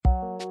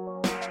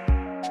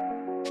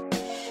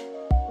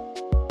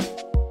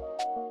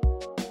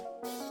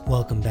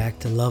Welcome back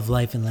to Love,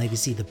 Life, and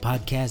Legacy, the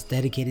podcast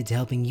dedicated to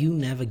helping you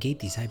navigate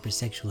these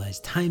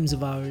hypersexualized times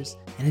of ours.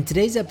 And in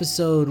today's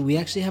episode, we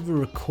actually have a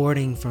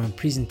recording from a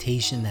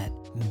presentation that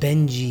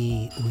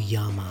Benji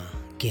Uyama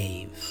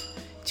gave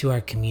to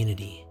our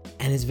community.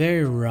 And it's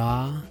very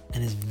raw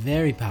and it's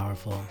very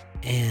powerful.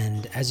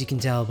 And as you can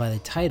tell by the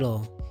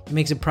title, it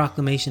makes a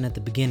proclamation at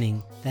the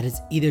beginning that it's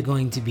either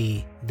going to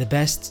be the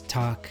best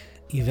talk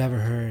you've ever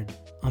heard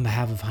on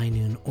behalf of High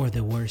Noon or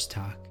the worst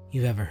talk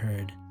you've ever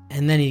heard.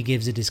 And then he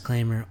gives a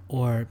disclaimer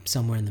or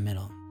somewhere in the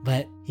middle.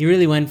 But he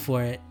really went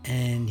for it,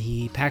 and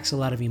he packs a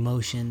lot of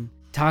emotion,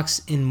 talks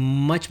in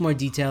much more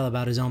detail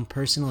about his own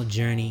personal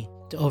journey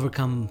to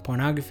overcome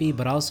pornography,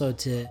 but also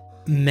to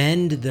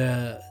mend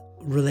the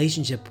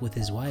relationship with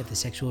his wife, the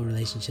sexual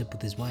relationship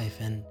with his wife.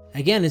 And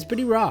again, it's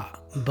pretty raw,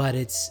 but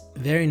it's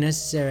very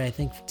necessary, I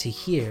think, to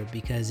hear,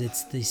 because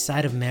it's the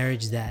side of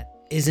marriage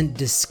that isn't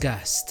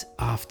discussed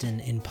often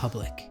in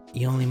public.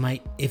 You only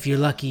might, if you're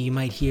lucky, you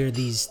might hear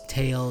these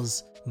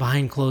tales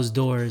behind closed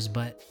doors,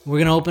 but we're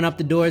gonna open up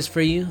the doors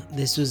for you.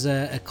 This was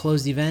a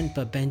closed event,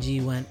 but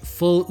Benji went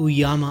full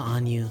Uyama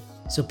on you.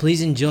 So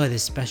please enjoy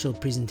this special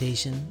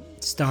presentation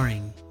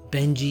starring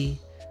Benji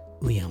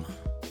Uyama.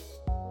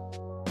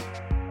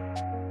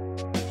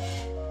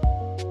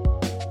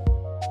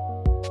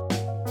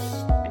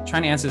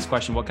 Trying to answer this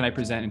question, what can I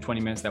present in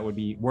 20 minutes that would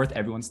be worth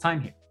everyone's time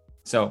here?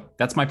 So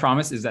that's my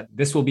promise, is that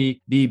this will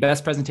be the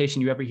best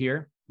presentation you ever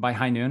hear by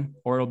High Noon,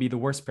 or it'll be the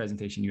worst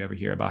presentation you ever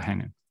hear about High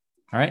Noon.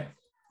 All right?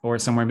 Or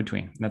somewhere in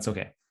between. That's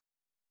okay.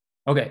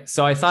 Okay,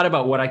 so I thought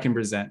about what I can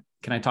present.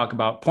 Can I talk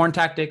about porn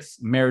tactics,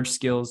 marriage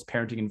skills,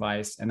 parenting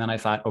advice? And then I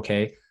thought,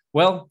 okay,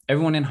 well,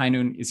 everyone in High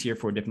Noon is here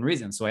for a different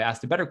reason. So I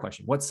asked a better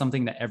question. What's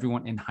something that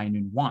everyone in High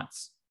Noon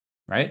wants,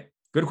 right?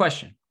 Good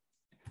question.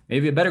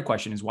 Maybe a better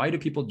question is, why do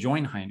people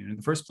join High Noon in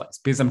the first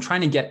place? Because I'm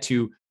trying to get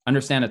to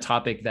understand a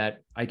topic that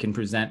I can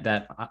present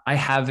that I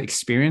have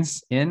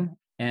experience in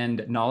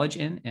and knowledge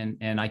in,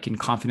 and I can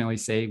confidently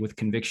say with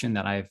conviction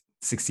that I've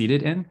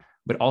succeeded in,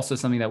 but also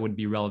something that would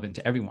be relevant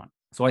to everyone.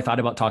 So I thought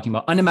about talking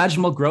about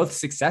unimaginable growth,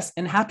 success,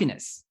 and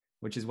happiness,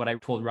 which is what I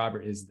told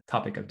Robert is the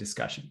topic of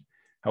discussion.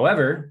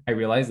 However, I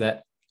realized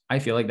that I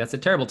feel like that's a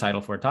terrible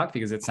title for a talk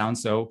because it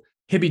sounds so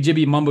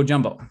hibby-jibby mumbo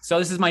jumbo. So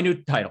this is my new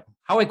title: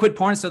 How I Quit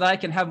Porn So That I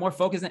Can Have More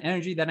Focus and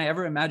Energy Than I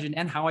Ever Imagined,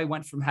 and How I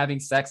Went From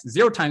Having Sex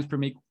 0 times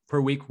per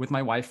week with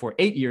my wife for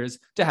 8 years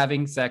to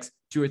having sex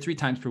 2 or 3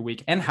 times per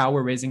week, and how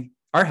we're raising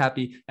our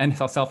happy and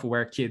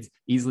self-aware kids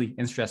easily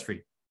and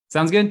stress-free.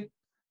 Sounds good?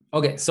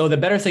 Okay, so the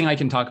better thing I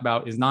can talk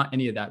about is not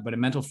any of that, but a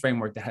mental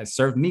framework that has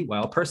served me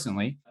well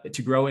personally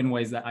to grow in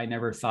ways that I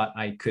never thought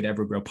I could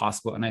ever grow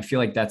possible. And I feel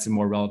like that's a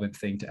more relevant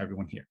thing to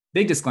everyone here.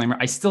 Big disclaimer,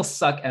 I still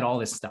suck at all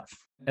this stuff.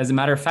 As a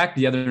matter of fact,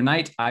 the other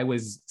night I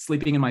was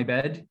sleeping in my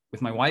bed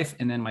with my wife,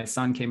 and then my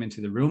son came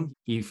into the room.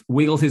 He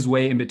wiggled his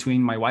way in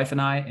between my wife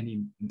and I, and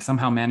he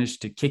somehow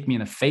managed to kick me in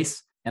the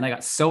face. And I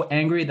got so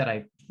angry that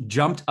I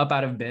jumped up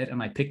out of bed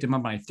and I picked him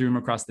up and I threw him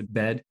across the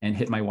bed and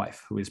hit my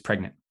wife, who is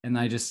pregnant. And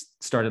I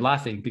just started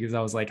laughing because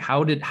I was like,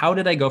 how did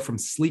I go from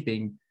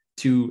sleeping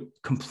to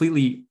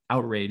completely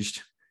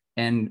outraged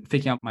and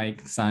picking up my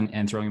son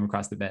and throwing him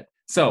across the bed?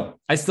 So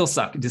I still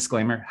suck,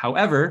 disclaimer.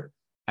 However,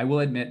 I will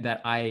admit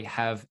that I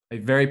have a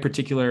very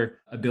particular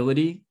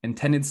ability and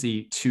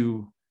tendency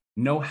to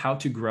know how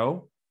to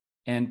grow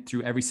and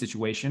through every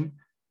situation,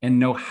 and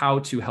know how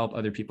to help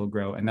other people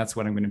grow. And that's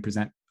what I'm going to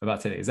present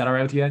about today. Is that all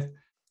right with you guys?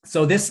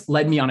 So this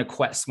led me on a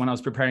quest when I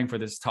was preparing for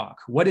this talk.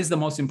 What is the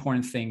most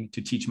important thing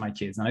to teach my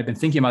kids? And I've been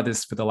thinking about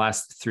this for the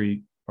last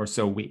 3 or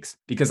so weeks,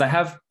 because I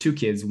have 2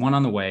 kids, 1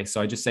 on the way. So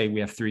I just say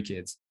we have 3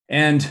 kids.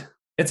 And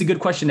it's a good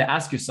question to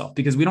ask yourself,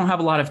 because we don't have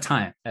a lot of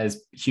time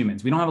as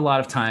humans. We don't have a lot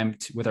of time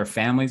with our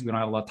families. We don't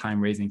have a lot of time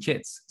raising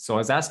kids. So I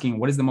was asking,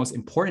 what is the most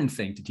important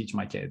thing to teach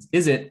my kids?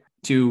 Is it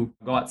to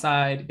go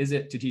outside? Is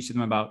it to teach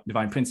them about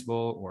divine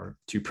principle, or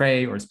to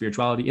pray, or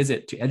spirituality? Is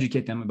it to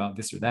educate them about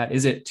this or that?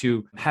 Is it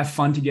to have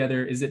fun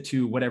together? Is it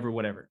to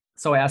whatever?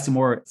 So I asked a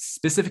more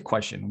specific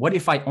question. What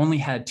if I only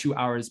had 2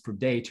 hours per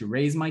day to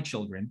raise my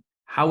children?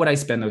 How would I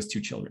spend those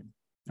 2 children?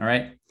 All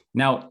right.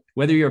 Now,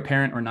 whether you're a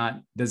parent or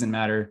not, doesn't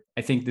matter.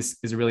 I think this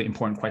is a really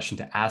important question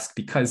to ask,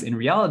 because in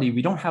reality,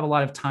 we don't have a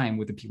lot of time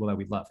with the people that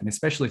we love. And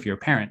especially if you're a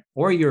parent,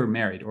 or you're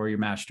married, or you're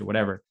matched, or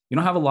whatever, you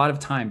don't have a lot of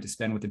time to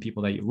spend with the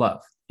people that you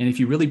love. And if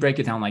you really break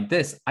it down like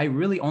this, I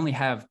really only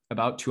have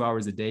about 2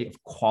 hours a day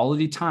of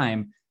quality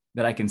time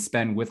that I can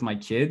spend with my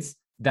kids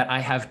that I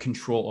have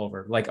control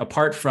over. Like,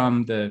 apart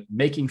from the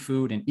making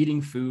food and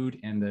eating food,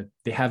 and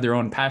they have their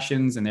own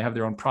passions, and they have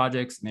their own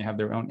projects, and they have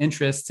their own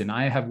interests, and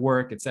I have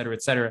work, et cetera,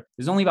 et cetera.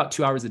 There's only about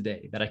 2 hours a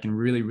day that I can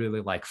really,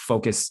 really like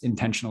focus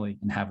intentionally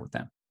and have with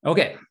them.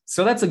 Okay,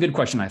 so that's a good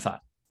question, I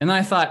thought. And then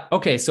I thought,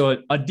 okay, so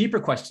a deeper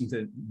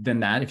question than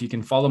that, if you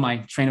can follow my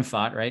train of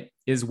thought, right,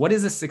 is what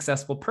is a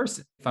successful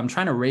person? If I'm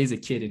trying to raise a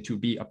kid to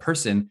be a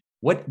person,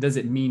 what does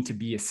it mean to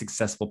be a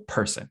successful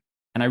person?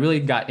 And I really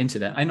got into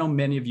that. I know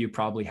many of you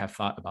probably have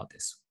thought about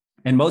this.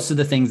 And most of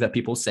the things that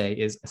people say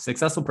is a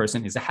successful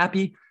person is a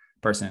happy,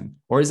 person,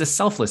 or is a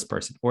selfless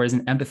person, or is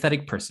an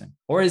empathetic person,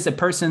 or is a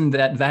person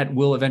that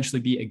will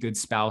eventually be a good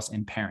spouse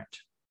and parent,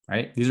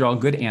 right? These are all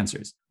good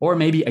answers. Or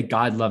maybe a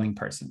God-loving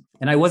person.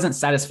 And I wasn't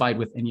satisfied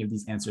with any of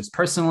these answers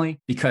personally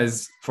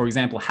because, for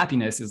example,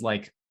 happiness is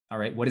like, all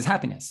right, what is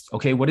happiness?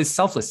 Okay, what does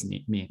selfless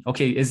mean?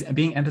 Okay, is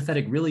being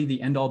empathetic really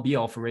the end all be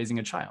all for raising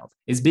a child?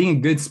 Is being a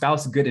good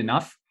spouse good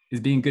enough? Is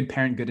being a good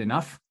parent good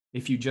enough?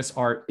 If you just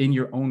are in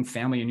your own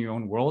family, in your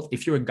own world,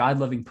 if you're a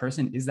God-loving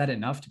person, is that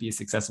enough to be a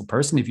successful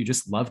person? If you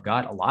just love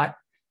God a lot?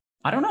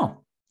 I don't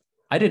know.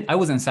 I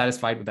wasn't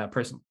satisfied with that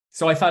person.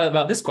 So I thought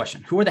about this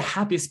question. Who are the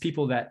happiest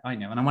people that I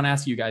know? And I want to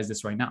ask you guys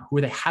this right now. Who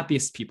are the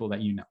happiest people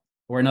that you know?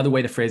 Or another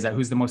way to phrase that,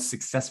 who's the most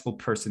successful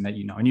person that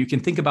you know? And you can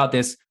think about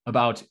this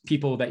about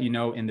people that you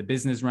know in the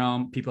business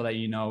realm, people that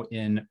you know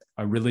in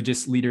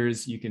religious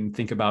leaders. You can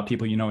think about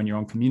people you know in your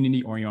own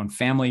community or your own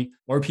family,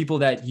 or people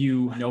that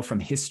you know from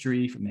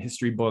history, from the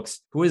history books.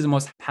 Who is the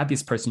most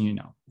happiest person you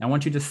know? I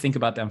want you to think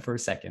about them for a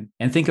second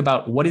and think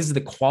about what is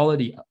the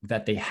quality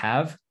that they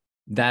have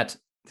that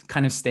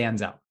kind of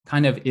stands out,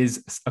 kind of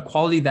is a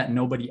quality that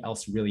nobody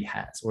else really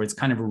has, or it's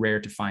kind of rare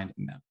to find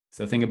in them.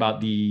 So think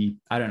about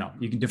I don't know,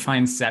 you can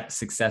define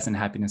success and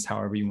happiness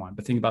however you want,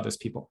 but think about those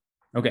people.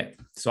 Okay,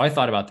 so I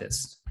thought about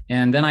this.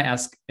 And then I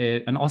asked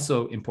an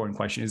also important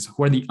question is,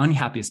 who are the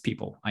unhappiest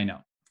people I know,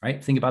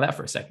 right? Think about that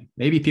for a second.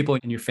 Maybe people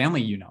in your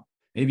family you know.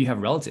 Maybe you have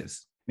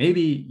relatives.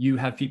 Maybe you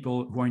have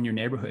people who are in your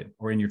neighborhood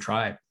or in your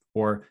tribe,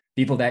 or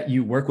people that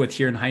you work with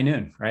here in High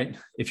Noon, right?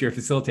 If you're a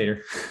facilitator.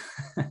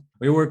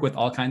 We work with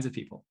all kinds of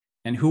people.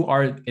 And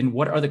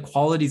what are the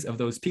qualities of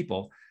those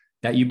people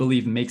that you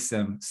believe makes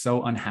them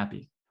so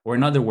unhappy? Or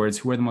in other words,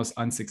 who are the most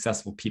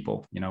unsuccessful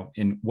people,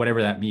 in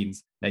whatever that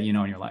means that you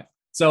know in your life?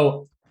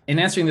 So in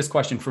answering this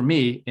question for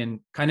me, in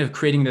kind of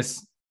creating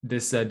this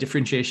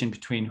differentiation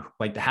between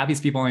like the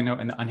happiest people I know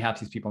and the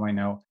unhappiest people I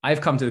know,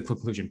 I've come to the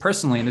conclusion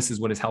personally, and this is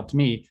what has helped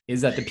me,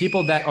 is that the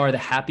people that are the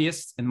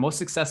happiest and most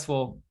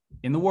successful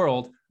in the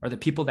world are the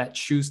people that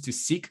choose to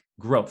seek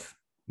growth,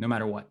 no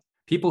matter what.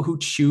 People who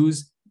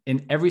choose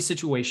in every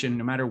situation,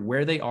 no matter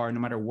where they are, no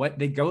matter what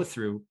they go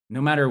through, no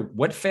matter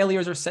what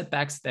failures or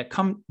setbacks that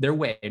come their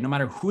way, no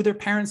matter who their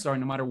parents are,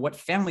 no matter what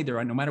family they're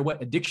in, no matter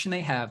what addiction they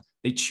have,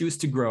 they choose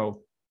to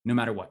grow no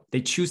matter what.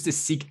 They choose to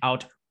seek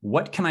out,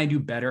 what can I do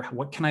better?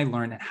 What can I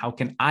learn? And how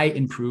can I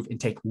improve and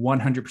take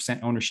 100%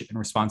 ownership and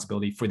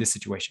responsibility for this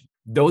situation?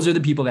 Those are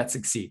the people that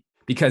succeed,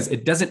 because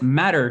it doesn't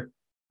matter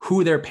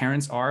who their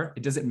parents are.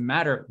 It doesn't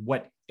matter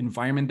what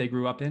environment they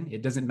grew up in.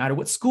 It doesn't matter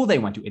what school they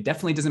went to. It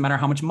definitely doesn't matter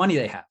how much money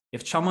they have.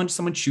 If someone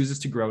chooses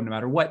to grow, no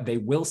matter what, they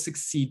will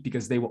succeed,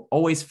 because they will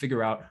always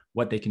figure out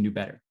what they can do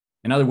better.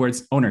 In other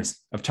words, owners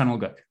of Channel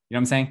Guk. You know what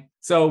I'm saying?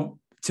 So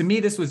to me,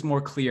 this was more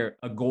clear,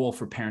 a goal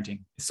for parenting.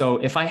 So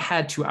if I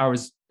had 2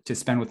 hours to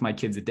spend with my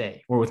kids a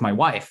day or with my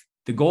wife,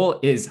 the goal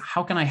is,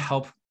 how can I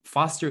help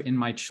foster in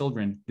my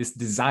children this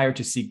desire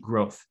to seek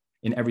growth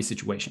in every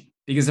situation?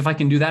 Because if I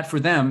can do that for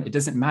them, it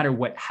doesn't matter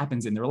what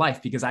happens in their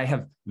life, because I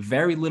have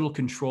very little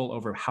control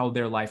over how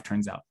their life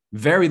turns out.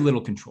 Very little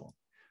control.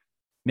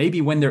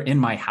 Maybe when they're in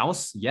my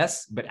house,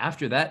 yes, but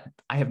after that,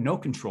 I have no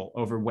control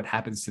over what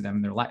happens to them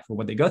in their life or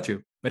what they go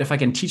through. But if I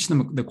can teach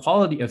them the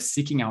quality of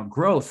seeking out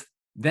growth,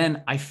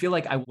 then I feel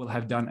like I will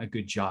have done a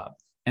good job.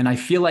 And I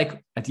feel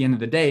like at the end of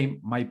the day,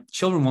 my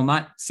children will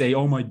not say,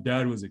 oh, my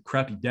dad was a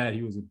crappy dad.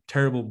 He was a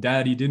terrible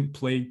dad. He didn't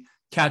play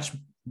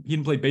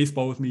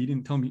baseball with me. He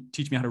didn't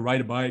teach me how to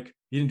ride a bike.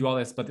 He didn't do all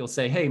this, but they'll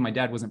say, hey, my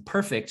dad wasn't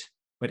perfect,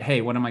 but hey,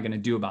 what am I going to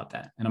do about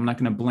that? And I'm not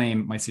going to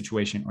blame my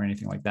situation or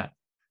anything like that.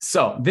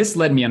 So this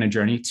led me on a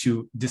journey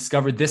to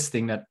discover this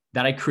thing that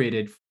I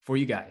created for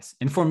you guys,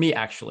 and for me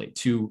actually,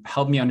 to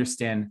help me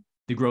understand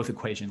the growth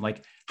equation,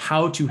 like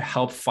how to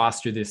help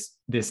foster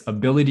this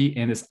ability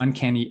and this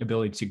uncanny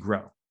ability to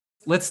grow.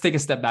 Let's take a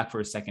step back for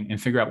a second and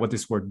figure out what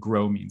this word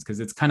grow means, because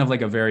it's kind of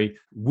like a very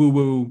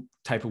woo-woo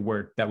type of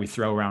word that we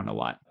throw around a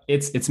lot.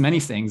 It's many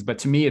things, but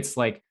to me, it's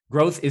like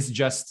growth is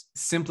just,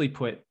 simply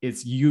put,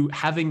 it's you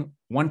having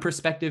one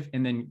perspective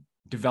and then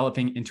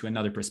developing into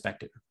another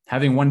perspective,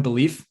 having one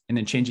belief and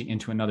then changing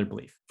into another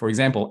belief. For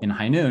example, in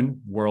High Noon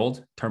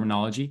world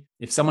terminology,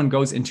 if someone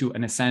goes into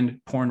an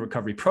Ascend porn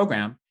recovery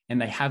program and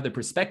they have the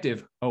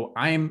perspective, oh,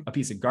 I'm a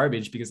piece of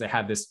garbage because I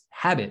have this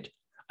habit.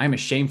 I'm a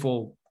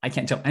shameful, I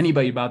can't tell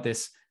anybody about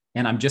this,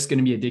 and I'm just going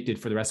to be addicted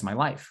for the rest of my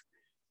life.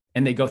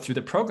 And they go through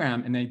the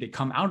program and they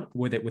come out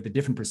with it with a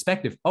different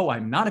perspective. Oh,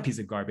 I'm not a piece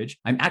of garbage.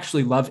 I'm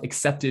actually loved,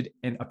 accepted,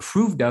 and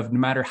approved of, no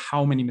matter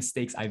how many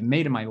mistakes I've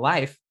made in my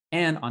life.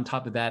 And on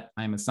top of that,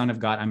 I'm a son of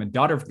God, I'm a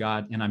daughter of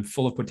God, and I'm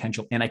full of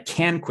potential, and I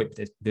can quit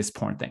this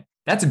porn thing.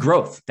 That's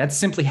growth. That's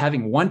simply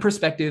having one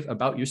perspective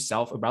about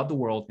yourself, about the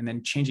world, and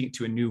then changing it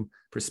to a new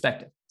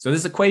perspective. So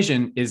this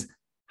equation is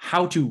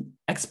how to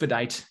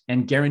expedite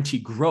and guarantee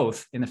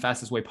growth in the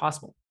fastest way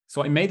possible.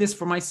 So I made this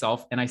for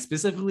myself, and I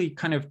specifically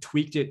kind of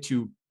tweaked it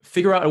to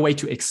figure out a way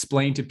to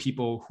explain to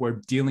people who are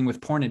dealing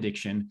with porn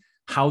addiction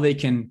how they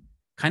can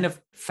kind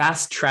of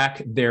fast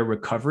track their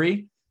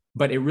recovery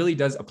but it really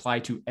does apply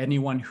to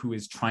anyone who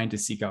is trying to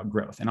seek out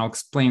growth. And I'll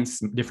explain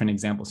some different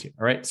examples here.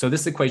 All right. So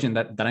this equation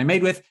that I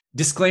made with,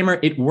 disclaimer,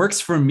 it works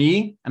for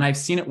me and I've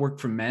seen it work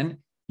for men.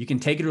 You can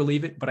take it or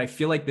leave it, but I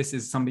feel like this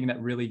is something that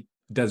really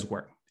does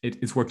work.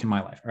 It's worked in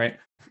my life. All right.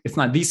 It's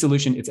not the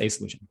solution, it's a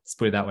solution. Let's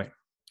put it that way.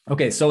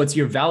 Okay. So it's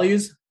your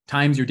values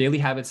times your daily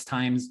habits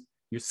times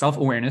your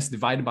self-awareness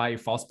divided by your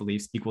false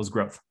beliefs equals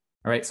growth.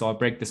 All right. So I'll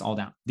break this all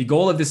down. The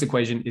goal of this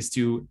equation is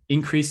to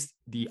increase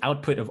the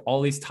output of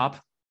all these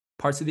top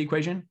parts of the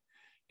equation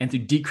and to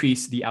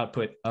decrease the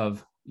output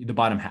of the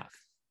bottom half.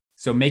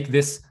 So make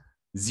this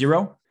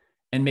 0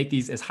 and make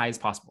these as high as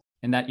possible.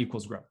 And that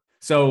equals growth.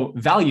 So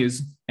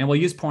values, and we'll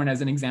use porn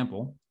as an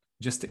example,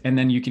 and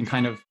then you can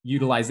kind of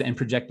utilize it and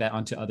project that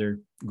onto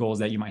other goals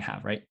that you might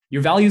have, right?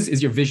 Your values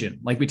is your vision.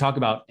 Like we talk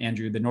about,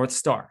 Andrew, the North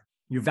Star.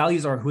 Your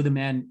values are who the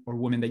man or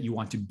woman that you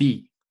want to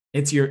be.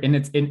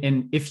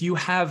 And if you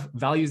have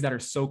values that are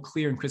so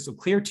clear and crystal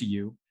clear to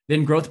you,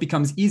 then growth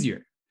becomes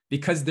easier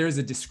because there's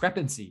a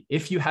discrepancy.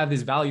 If you have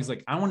these values,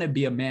 like I want to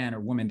be a man or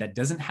woman that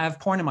doesn't have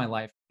porn in my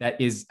life,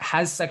 that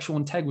has sexual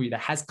integrity,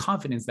 that has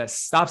confidence, that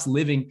stops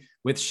living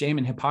with shame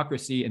and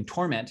hypocrisy and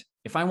torment.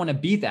 If I want to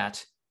be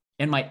that,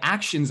 and my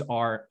actions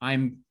are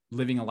I'm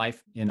living a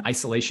life in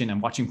isolation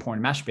and watching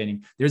porn and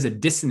masturbating, there's a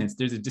dissonance,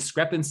 there's a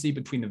discrepancy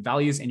between the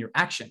values and your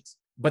actions.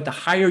 But the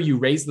higher you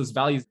raise those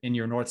values in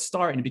your North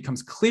Star and it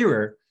becomes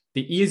clearer,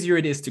 the easier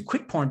it is to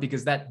quit porn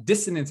because that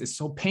dissonance is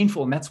so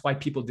painful. And that's why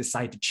people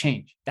decide to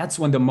change. That's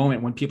when the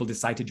moment when people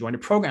decide to join a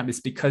program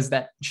is because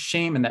that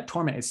shame and that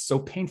torment is so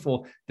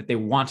painful that they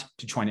want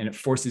to join and it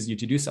forces you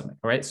to do something.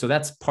 All right. So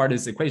that's part of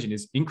this equation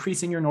is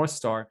increasing your North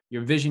Star,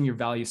 your vision, your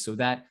values, so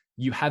that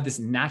you have this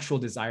natural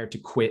desire to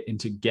quit and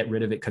to get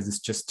rid of it because it's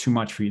just too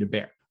much for you to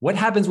bear. What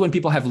happens when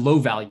people have low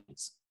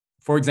values?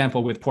 For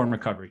example, with porn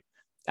recovery,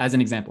 as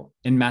an example,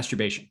 in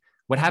masturbation.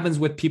 What happens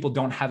with people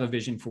don't have a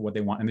vision for what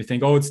they want and they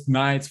think, oh, it's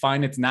nice, it's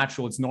fine, it's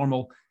natural, it's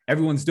normal,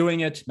 everyone's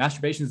doing it.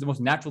 Masturbation is the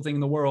most natural thing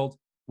in the world.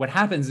 What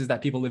happens is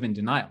that people live in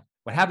denial.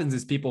 What happens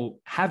is people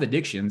have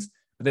addictions,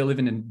 but they live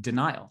in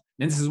denial.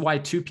 And this is why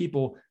two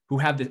people who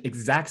have the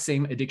exact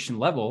same addiction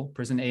level,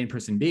 person A and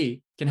person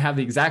B, can have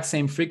the exact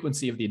same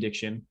frequency of the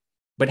addiction,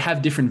 but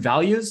have different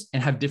values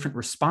and have different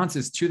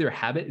responses to their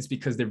habit is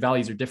because their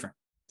values are different.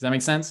 Does that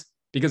make sense?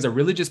 Because a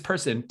religious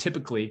person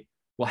typically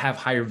will have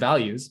higher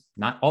values,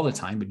 not all the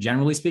time, but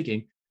generally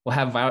speaking, will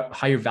have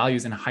higher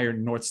values and a higher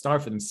North Star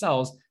for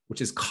themselves,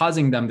 which is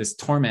causing them this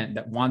torment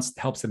that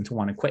helps them to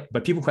want to quit.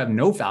 But people who have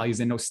no values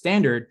and no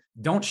standard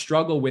don't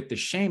struggle with the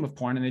shame of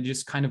porn and they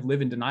just kind of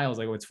live in denial. It's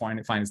like, oh, it's fine,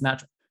 it's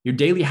natural. Your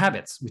daily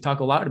habits. We talk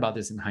a lot about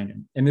this in High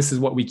Noon. And this is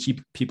what we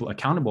keep people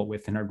accountable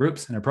with in our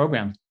groups and our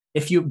programs.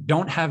 If you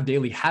don't have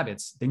daily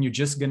habits, then you're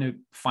just going to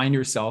find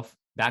yourself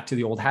back to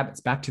the old habits,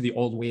 back to the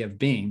old way of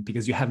being,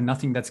 because you have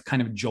nothing that's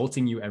kind of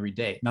jolting you every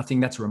day, nothing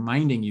that's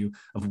reminding you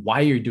of why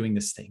you're doing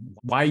this thing,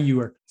 why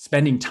you are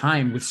spending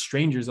time with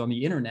strangers on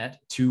the internet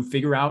to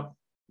figure out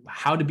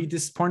how to beat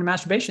this porn and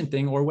masturbation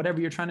thing or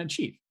whatever you're trying to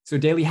achieve. So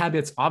daily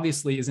habits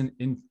obviously is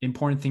an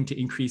important thing to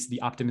increase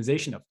the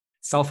optimization of.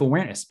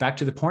 Self-awareness, back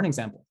to the porn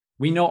example.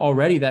 We know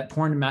already that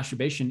porn and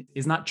masturbation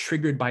is not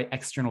triggered by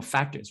external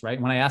factors,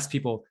 right? When I ask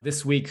people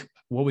this week,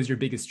 what was your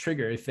biggest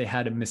trigger if they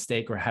had a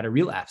mistake or had a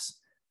relapse?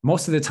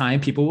 Most of the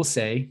time, people will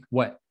say,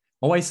 what?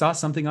 Oh, I saw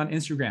something on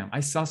Instagram. I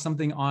saw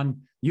something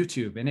on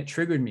YouTube and it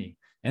triggered me.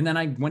 And then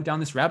I went down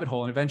this rabbit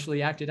hole and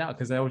eventually acted out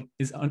because that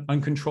is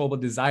uncontrollable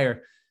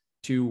desire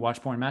to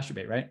watch porn and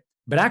masturbate, right?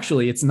 But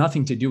actually, it's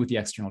nothing to do with the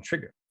external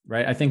trigger,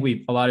 right? I think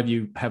a lot of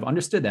you have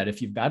understood that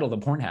if you've battled a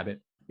porn habit,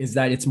 is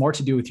that it's more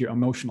to do with your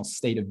emotional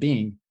state of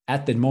being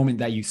at the moment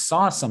that you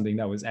saw something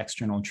that was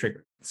external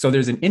trigger. So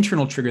there's an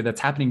internal trigger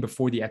that's happening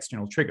before the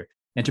external trigger.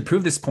 And to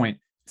prove this point,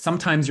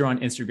 sometimes you're on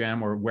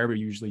Instagram or wherever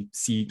you usually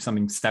see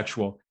something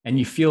sexual and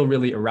you feel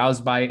really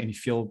aroused by it and you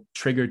feel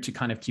triggered to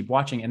kind of keep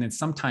watching. And then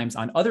sometimes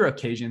on other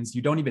occasions,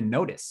 you don't even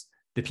notice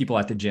the people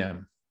at the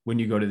gym when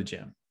you go to the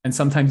gym. And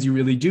sometimes you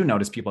really do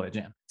notice people at the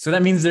gym. So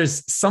that means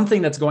there's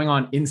something that's going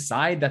on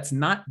inside that's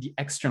not the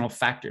external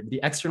factor. The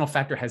external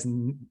factor has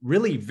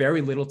really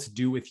very little to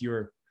do with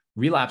your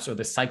relapse or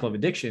the cycle of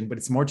addiction, but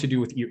it's more to do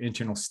with your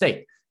internal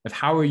state of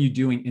how are you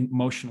doing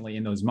emotionally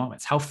in those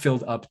moments? How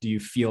filled up do you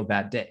feel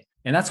that day?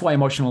 And that's why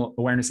emotional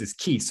awareness is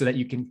key, so that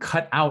you can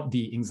cut out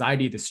the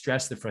anxiety, the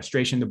stress, the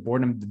frustration, the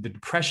boredom, the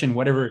depression,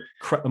 whatever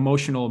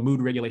emotional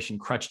mood regulation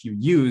crutch you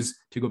use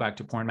to go back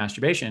to porn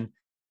masturbation.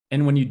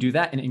 And when you do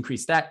that and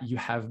increase that, you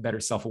have better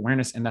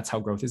self-awareness, and that's how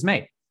growth is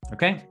made.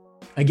 Okay.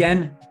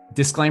 Again,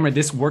 disclaimer,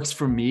 this works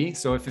for me.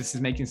 So if this is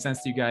making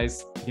sense to you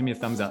guys, give me a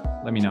thumbs up.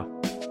 Let me know.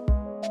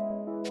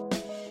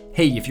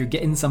 Hey, if you're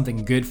getting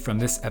something good from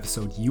this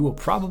episode, you will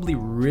probably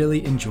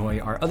really enjoy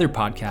our other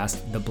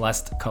podcast, the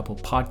Blessed Couple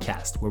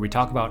Podcast, where we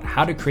talk about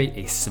how to create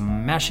a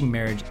smashing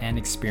marriage and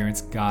experience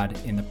God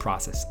in the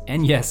process.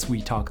 And yes,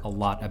 we talk a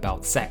lot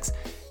about sex.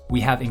 We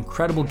have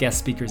incredible guest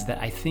speakers that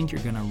I think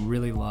you're gonna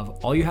really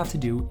love. All you have to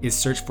do is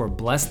search for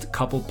Blessed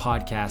Couple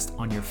Podcast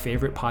on your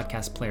favorite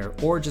podcast player,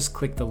 or just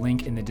click the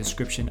link in the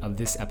description of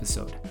this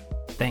episode.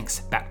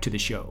 Thanks, back to the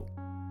show.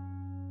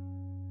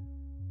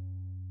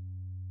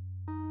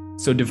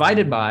 So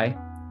divided by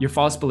your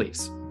false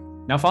beliefs.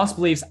 Now, false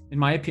beliefs, in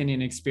my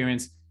opinion and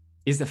experience,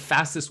 is the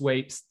fastest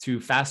way to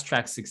fast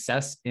track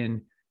success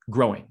in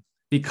growing,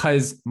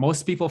 because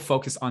most people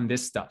focus on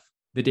this stuff,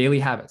 the daily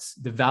habits,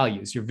 the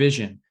values, your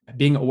vision,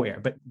 being aware,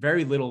 but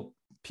very little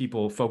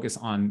people focus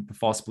on the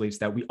false beliefs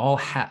that we all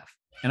have.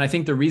 And I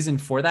think the reason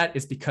for that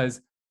is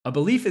because a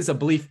belief is a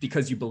belief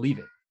because you believe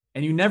it.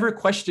 And you never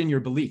question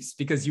your beliefs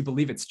because you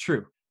believe it's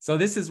true. So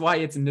this is why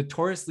it's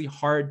notoriously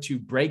hard to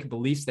break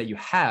beliefs that you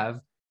have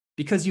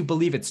because you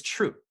believe it's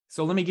true.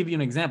 So let me give you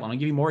an example. I'll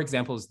give you more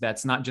examples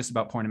that's not just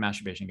about porn and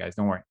masturbation, guys,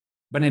 don't worry.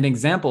 But an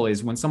example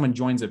is when someone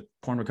joins a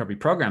porn recovery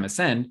program,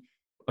 Ascend,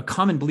 a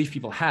common belief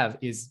people have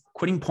is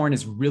quitting porn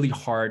is really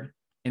hard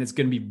and it's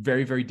going to be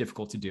very, very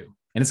difficult to do.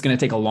 And it's going to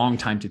take a long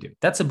time to do.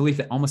 That's a belief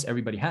that almost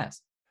everybody has.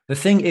 The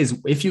thing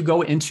is, if you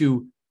go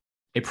into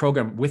a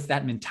program with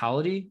that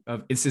mentality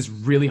of this is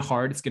really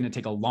hard, it's going to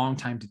take a long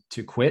time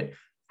to quit,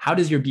 how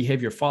does your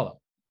behavior follow?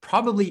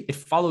 Probably it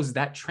follows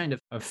that trend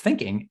of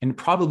thinking, and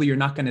probably you're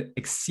not going to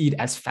exceed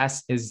as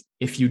fast as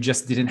if you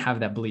just didn't have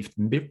that belief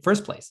in the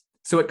first place.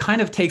 So it kind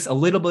of takes a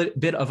little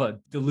bit of a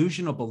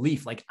delusional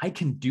belief, like I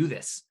can do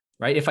this,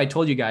 right? If I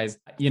told you guys,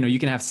 you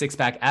can have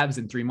 6-pack abs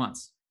in 3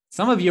 months.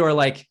 Some of you are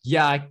like,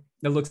 yeah,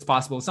 it looks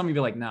possible. Some of you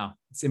are like, no,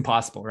 it's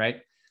impossible,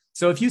 right?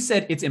 So if you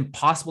said it's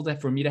impossible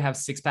for me to have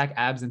 6-pack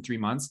abs in 3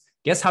 months,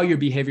 guess how your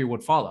behavior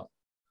would follow?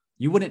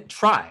 You wouldn't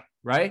try,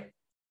 right?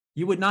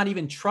 You would not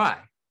even try.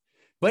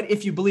 But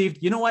if you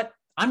believed, you know what?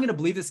 I'm going to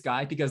believe this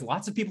guy because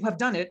lots of people have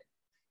done it,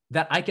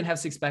 that I can have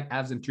 6-pack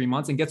abs in 3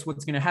 months. And guess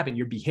what's going to happen?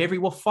 Your behavior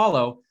will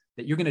follow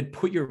that you're going to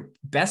put your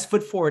best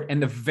foot forward.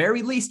 And the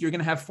very least, you're going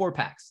to have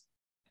 4-packs.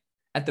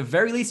 At the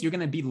very least, you're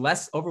going to be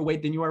less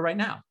overweight than you are right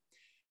now.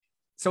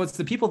 So it's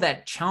the people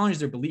that challenge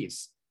their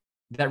beliefs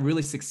that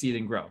really succeed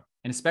and grow.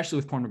 And especially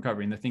with porn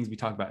recovery and the things we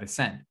talk about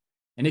Ascend.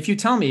 And if you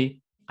tell me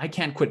I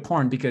can't quit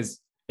porn because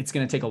it's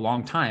going to take a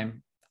long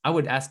time, I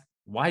would ask,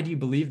 why do you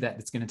believe that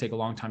it's going to take a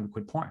long time to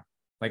quit porn?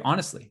 Like,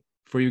 honestly,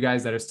 for you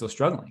guys that are still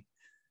struggling,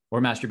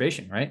 or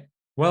masturbation, right?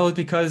 Well, it's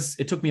because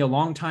it took me a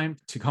long time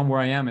to come where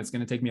I am. It's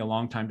going to take me a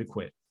long time to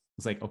quit.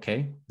 It's like,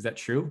 okay, is that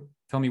true?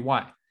 Tell me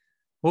why.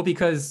 Well,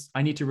 because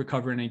I need to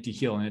recover and I need to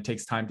heal, and it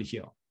takes time to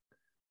heal.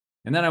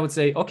 And then I would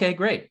say, okay,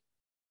 great.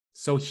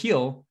 So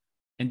heal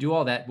and do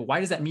all that. But why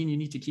does that mean you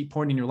need to keep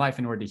porn in your life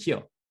in order to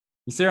heal?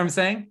 You see what I'm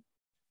saying?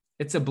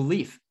 It's a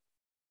belief.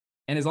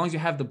 And as long as you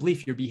have the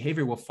belief, your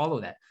behavior will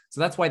follow that. So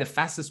that's why the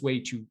fastest way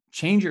to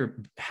change your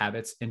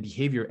habits and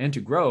behavior and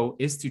to grow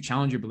is to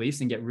challenge your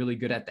beliefs and get really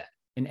good at that.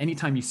 And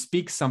anytime you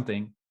speak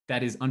something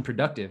that is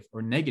unproductive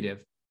or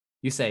negative,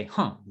 you say,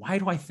 why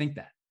do I think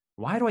that?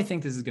 Why do I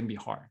think this is going to be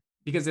hard?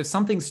 Because if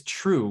something's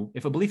true,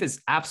 if a belief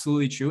is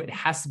absolutely true, it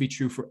has to be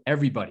true for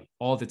everybody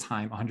all the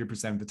time,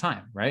 100% of the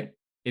time, right?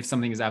 If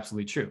something is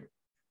absolutely true.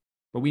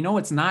 But we know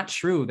it's not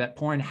true that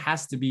porn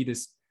has to be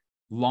this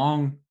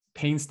long,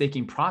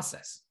 painstaking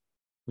process.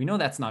 We know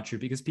that's not true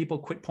because people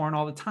quit porn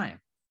all the time.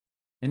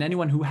 And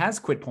anyone who has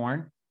quit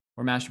porn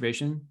or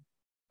masturbation,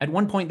 at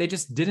one point, they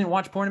just didn't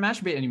watch porn and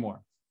masturbate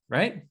anymore,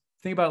 right?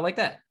 Think about it like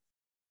that.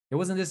 It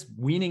wasn't this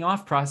weaning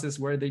off process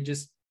where they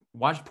just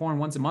watched porn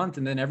once a month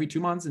and then every 2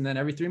 months and then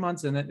every 3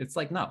 months. And then it's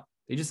like, no,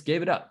 they just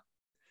gave it up.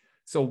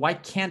 So why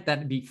can't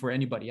that be for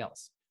anybody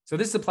else? So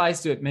this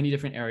applies to many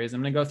different areas.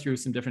 I'm going to go through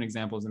some different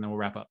examples and then we'll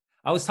wrap up.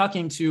 I was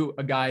talking to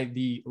a guy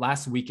the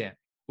last weekend.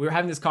 We were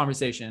having this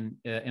conversation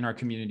in our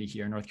community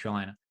here in North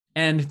Carolina.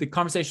 And the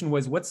conversation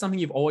was, what's something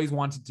you've always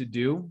wanted to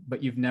do,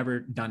 but you've never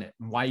done it?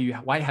 And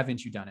why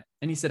haven't you done it?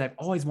 And he said, I've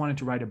always wanted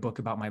to write a book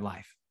about my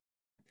life.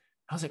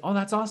 I was like, oh,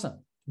 that's awesome.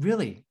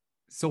 Really?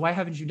 So why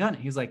haven't you done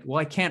it? He's like, well,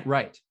 I can't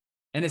write.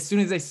 And as soon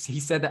as he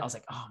said that, I was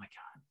like, oh my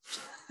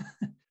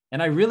God.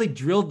 And I really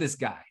drilled this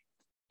guy.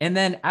 And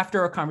then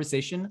after our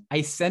conversation,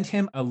 I sent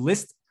him a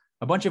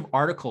bunch of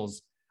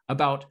articles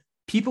about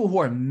people who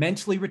are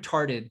mentally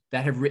retarded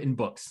that have written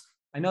books.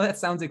 I know that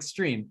sounds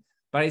extreme,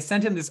 but I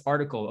sent him this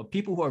article of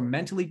people who are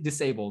mentally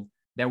disabled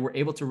that were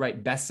able to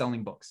write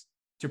best-selling books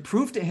to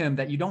prove to him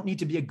that you don't need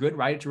to be a good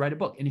writer to write a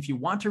book. And if you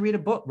want to write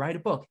a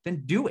book,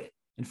 then do it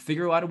and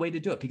figure out a way to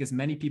do it because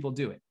many people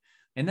do it.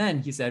 And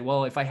then he said,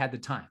 well, if I had the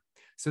time.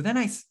 So then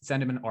I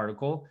sent him an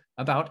article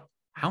about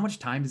how much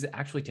time does it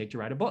actually take to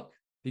write a book?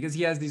 Because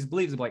he has these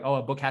beliefs of like, oh,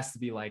 a book has to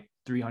be like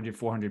 300,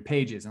 400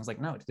 pages. And I was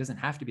like, no, it doesn't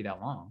have to be that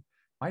long.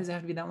 Why does it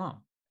have to be that long?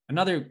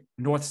 Another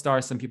North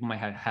Star some people might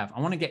have, I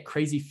want to get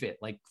crazy fit,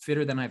 like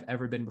fitter than I've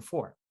ever been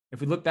before.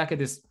 If we look back at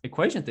this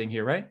equation thing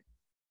here, right?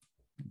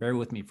 Bear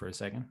with me for a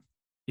second.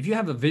 If you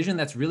have a vision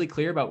that's really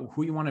clear about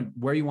who you want to,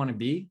 where you want to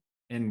be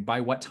and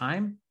by what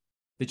time,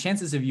 the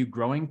chances of you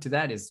growing to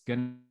that is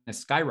going to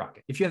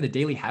skyrocket. If you have the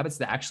daily habits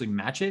that actually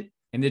match it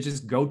and they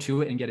just go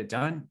to it and get it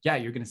done, yeah,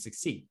 you're going to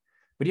succeed.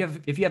 But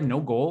if you have no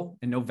goal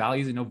and no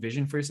values and no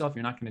vision for yourself,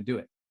 you're not going to do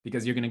it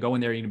because you're going to go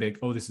in there and you're going to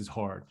be like, oh, this is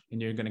hard. And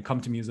you're going to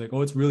come to me as like,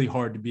 oh, it's really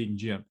hard to be in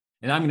gym.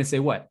 And I'm going to say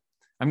what?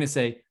 I'm going to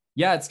say,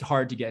 yeah, it's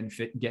hard to get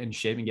in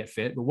shape and get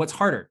fit, but what's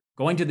harder,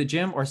 going to the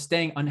gym or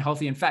staying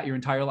unhealthy and fat your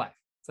entire life?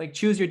 It's like,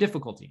 choose your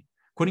difficulty.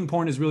 Quitting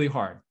porn is really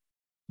hard.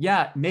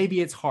 Yeah,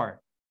 maybe it's hard,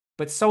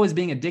 but so is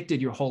being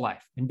addicted your whole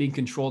life and being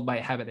controlled by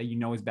a habit that you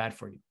know is bad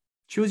for you.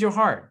 Choose your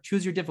heart,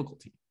 choose your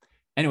difficulty.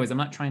 Anyways, I'm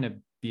not trying to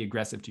be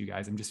aggressive to you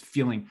guys. I'm just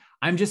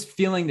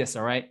feeling this,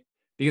 all right?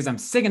 Because I'm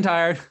sick and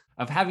tired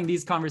of having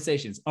these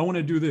conversations. I want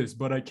to do this,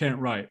 but I can't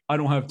write. I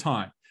don't have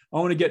time. I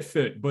want to get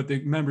fit, but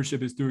the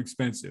membership is too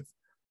expensive.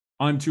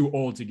 I'm too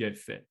old to get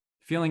fit.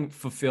 Feeling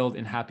fulfilled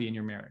and happy in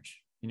your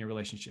marriage, in your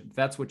relationship.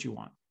 That's what you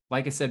want.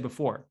 Like I said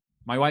before,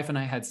 my wife and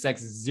I had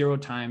sex 0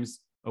 times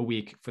a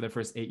week for the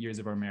first 8 years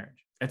of our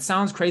marriage. It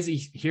sounds crazy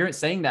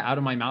saying that out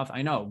of my mouth.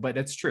 I know, but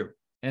it's true.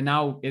 And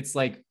now it's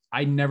like,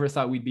 I never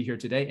thought we'd be here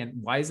today.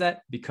 And why is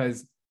that?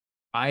 Because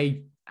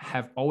I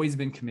have always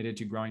been committed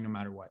to growing no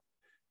matter what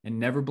and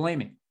never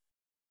blaming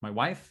my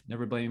wife,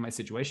 never blaming my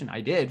situation.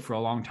 I did for a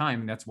long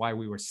time. And that's why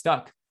we were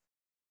stuck.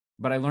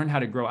 But I learned how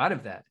to grow out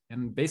of that.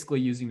 And basically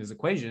using this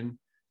equation,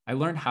 I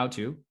learned how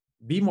to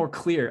be more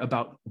clear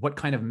about what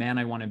kind of man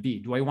I want to be.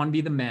 Do I want to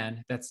be the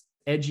man that's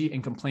edgy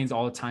and complains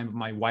all the time if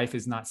my wife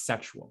is not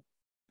sexual?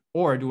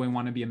 Or do I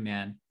want to be a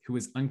man who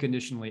is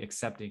unconditionally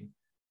accepting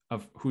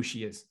of who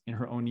she is in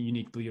her own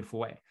unique, beautiful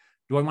way?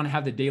 Do I want to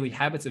have the daily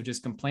habits of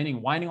just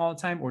complaining, whining all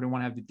the time? Or do I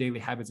want to have the daily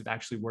habits of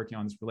actually working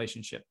on this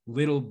relationship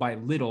little by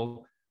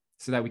little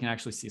so that we can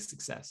actually see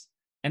success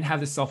and have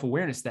the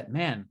self-awareness that,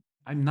 man,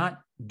 I'm not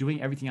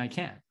doing everything I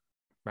can,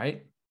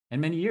 right? And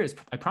many years,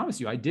 I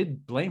promise you, I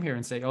did blame her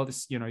and say, oh,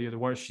 this, you're the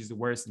worst, she's the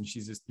worst, and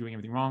she's just doing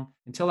everything wrong,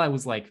 until I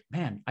was like,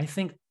 man, I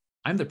think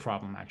I'm the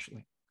problem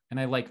actually. And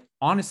I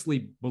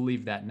honestly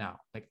believe that now,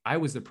 I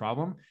was the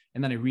problem.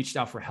 And then I reached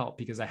out for help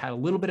because I had a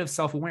little bit of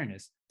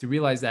self-awareness to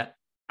realize that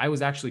I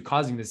was actually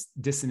causing this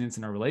dissonance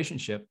in our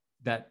relationship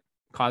that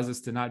caused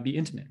us to not be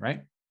intimate,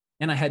 right?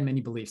 And I had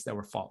many beliefs that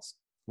were false.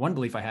 One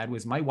belief I had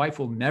was my wife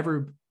will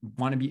never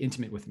want to be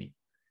intimate with me.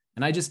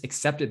 And I just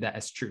accepted that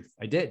as truth.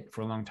 I did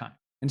for a long time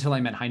until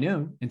I met High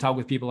Noon and talked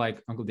with people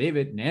like Uncle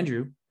David and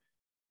Andrew,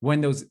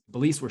 when those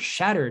beliefs were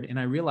shattered. And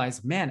I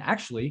realized, man,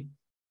 actually,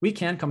 we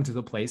can come to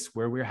the place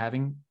where we're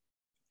having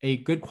a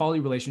good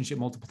quality relationship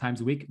multiple times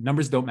a week.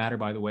 Numbers don't matter,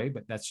 by the way,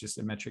 but that's just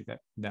a metric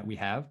that we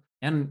have.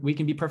 And we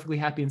can be perfectly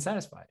happy and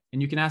satisfied.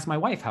 And you can ask my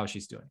wife how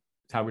she's doing,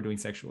 how we're doing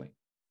sexually.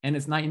 And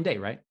it's night and day,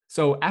 right?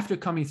 So after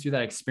coming through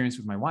that experience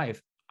with my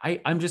wife,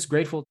 I'm just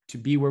grateful to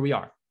be where we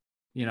are.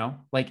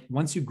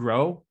 Once you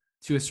grow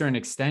to a certain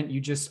extent,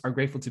 you just are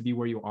grateful to be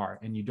where you are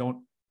and you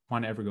don't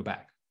want to ever go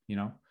back,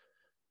 and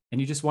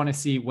you just want to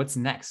see what's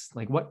next.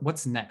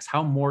 What's next?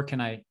 How more can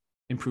I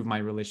improve my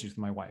relationship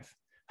with my wife?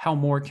 How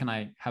more can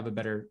I have a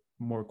better,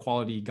 more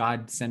quality,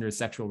 God-centered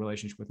sexual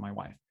relationship with my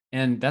wife?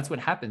 And that's what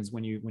happens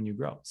when you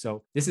grow.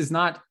 So this is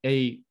not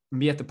a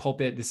me at the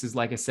pulpit. This is,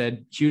 like I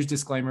said, huge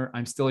disclaimer.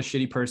 I'm still a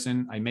shitty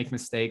person. I make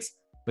mistakes,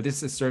 but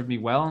this has served me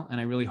well. And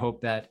I really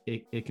hope that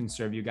it can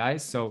serve you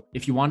guys. So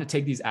if you want to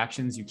take these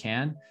actions, you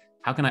can.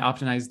 How can I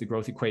optimize the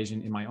growth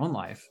equation in my own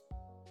life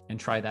and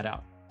try that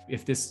out?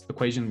 If this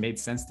equation made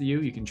sense to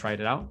you, you can try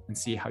it out and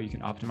see how you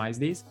can optimize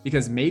these,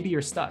 because maybe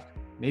you're stuck.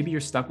 Maybe you're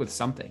stuck with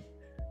something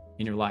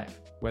in your life,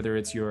 whether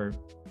it's your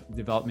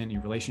development,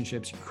 your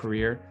relationships, your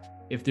career.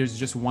 If there's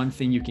just one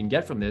thing you can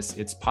get from this,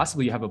 it's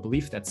possibly you have a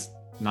belief that's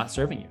not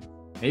serving you.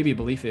 Maybe a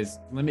belief is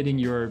limiting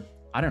your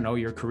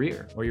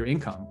career or your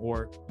income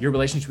or your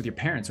relationship with your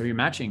parents or your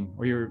matching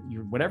or your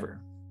whatever.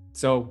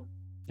 So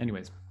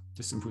anyways,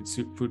 just some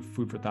food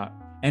for thought.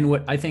 And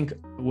what I think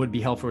would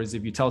be helpful is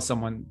if you tell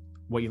someone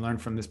what you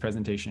learned from this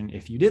presentation,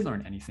 if you did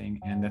learn anything.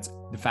 And that's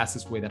the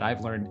fastest way that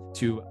I've learned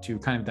to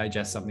kind of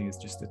digest something, is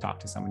just to talk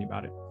to somebody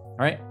about it. All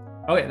right.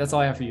 Okay. That's all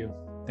I have for you.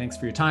 Thanks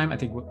for your time. I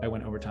think I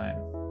went over time.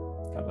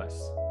 God bless.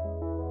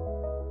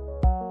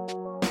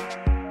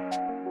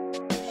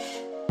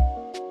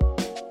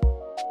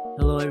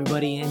 Hello,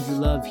 everybody. Andrew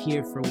Love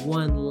here for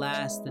one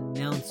last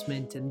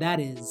announcement, and that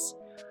is,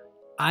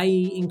 I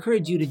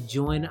encourage you to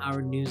join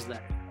our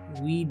newsletter.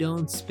 We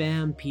don't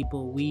spam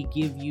people. We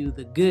give you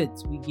the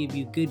goods. We give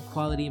you good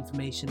quality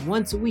information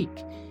once a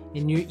week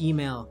in your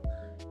email.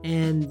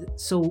 And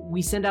so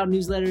we send out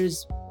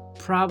newsletters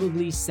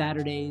probably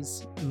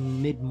Saturdays,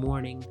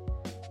 mid-morning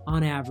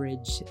on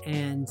average.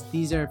 And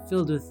these are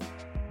filled with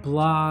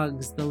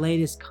blogs, the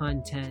latest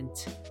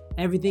content,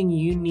 everything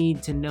you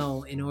need to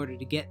know in order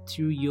to get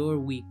through your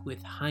week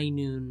with High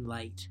Noon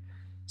Light.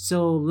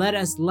 So let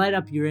us light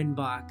up your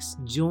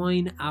inbox.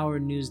 Join our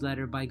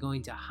newsletter by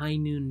going to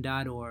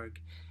highnoon.org.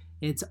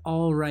 It's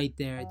all right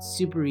there. It's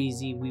super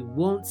easy. We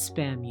won't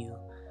spam you.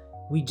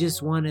 We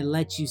just want to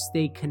let you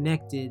stay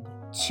connected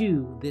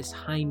to this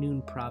High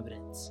Noon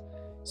Providence.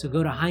 So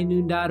go to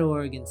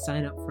highnoon.org and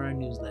sign up for our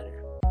newsletter.